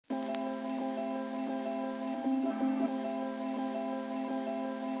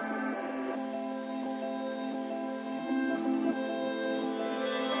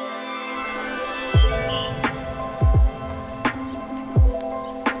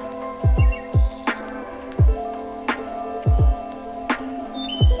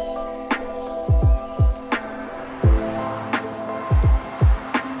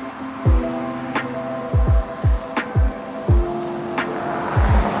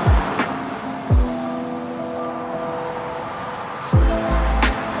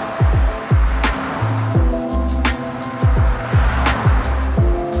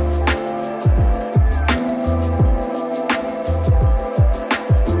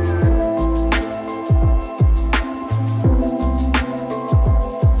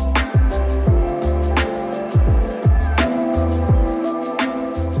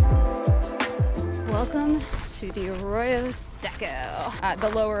the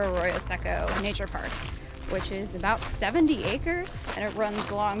Lower Arroyo Seco Nature Park, which is about 70 acres, and it runs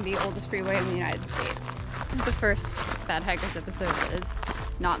along the oldest freeway in the United States. This is the first Bad Hikers episode that is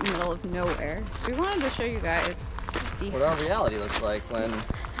not in the middle of nowhere. We wanted to show you guys what our reality looks like when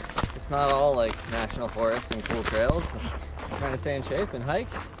it's not all like national forests and cool trails. We're trying to stay in shape and hike.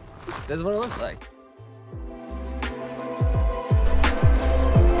 This is what it looks like.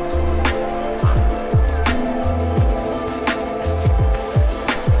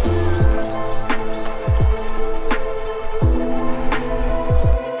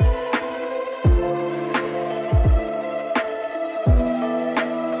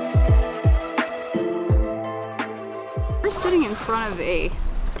 Sitting in front of a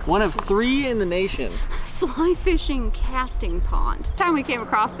one of 3 in the nation fly fishing casting pond. The time we came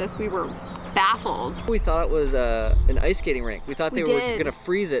across this, we were baffled. We thought it was an ice skating rink. We thought they were gonna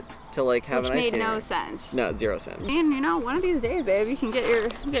freeze it to like have an ice skating rink. Which made no sense. No, 0 sense. And you know, one of these days, babe, you can get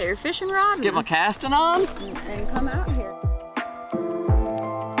your fishing rod, get my casting on, and come out here.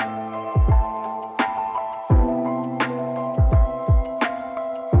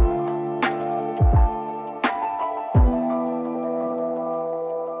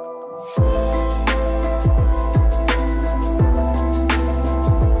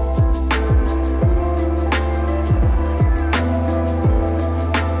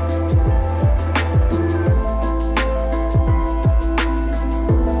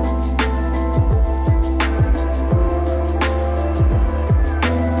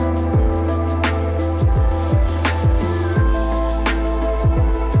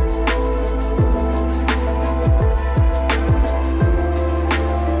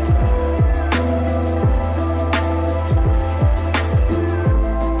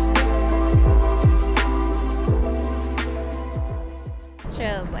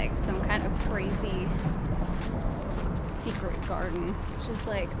 Like some kind of crazy secret garden. It's just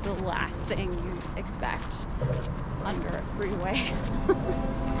like the last thing you expect under a freeway.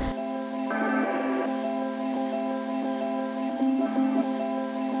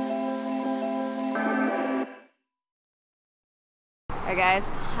 Alright guys,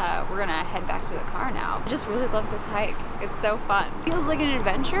 we're gonna head back to the car now. I just really love this hike. It's so fun. It feels like an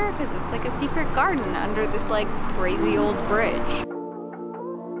adventure because it's like a secret garden under this like crazy old bridge.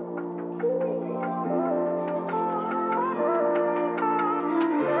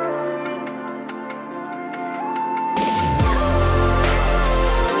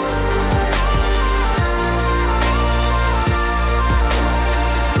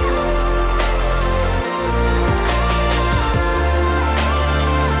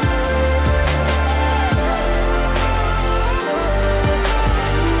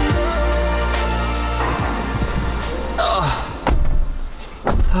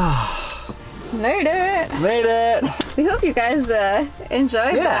 Made it! Made it! We hope you guys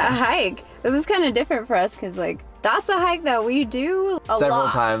enjoyed that hike. This is kind of different for us because like that's a hike that we do several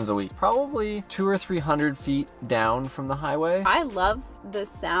times a week. Probably 200 or 300 feet down from the highway. I love the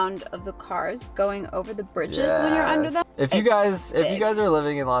sound of the cars going over the bridges when you're under them. If you guys are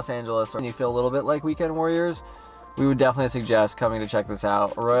living in Los Angeles and you feel a little bit like weekend warriors, we would definitely suggest coming to check this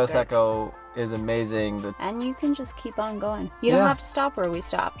out. Arroyo Seco is amazing. And you can just keep on going. You don't have to stop where we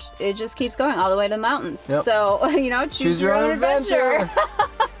stopped. It just keeps going all the way to the mountains. Yep. So, you know, choose your own adventure.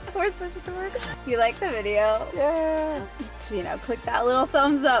 We're such dorks. If you like the video, you know, click that little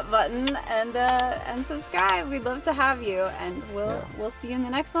thumbs up button and subscribe. We'd love to have you, and we'll see you in the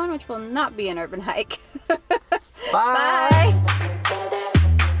next one, which will not be an urban hike. Bye.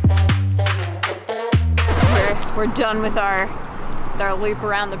 We're done with our loop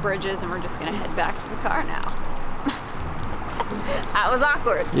around the bridges, and we're just gonna head back to the car now. That was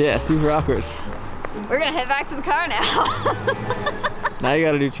awkward. Yeah, super awkward. We're gonna head back to the car now. Now you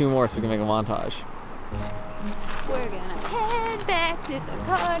gotta do 2 more so we can make a montage. We're gonna head back to the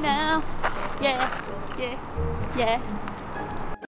car now. Yeah, yeah, yeah.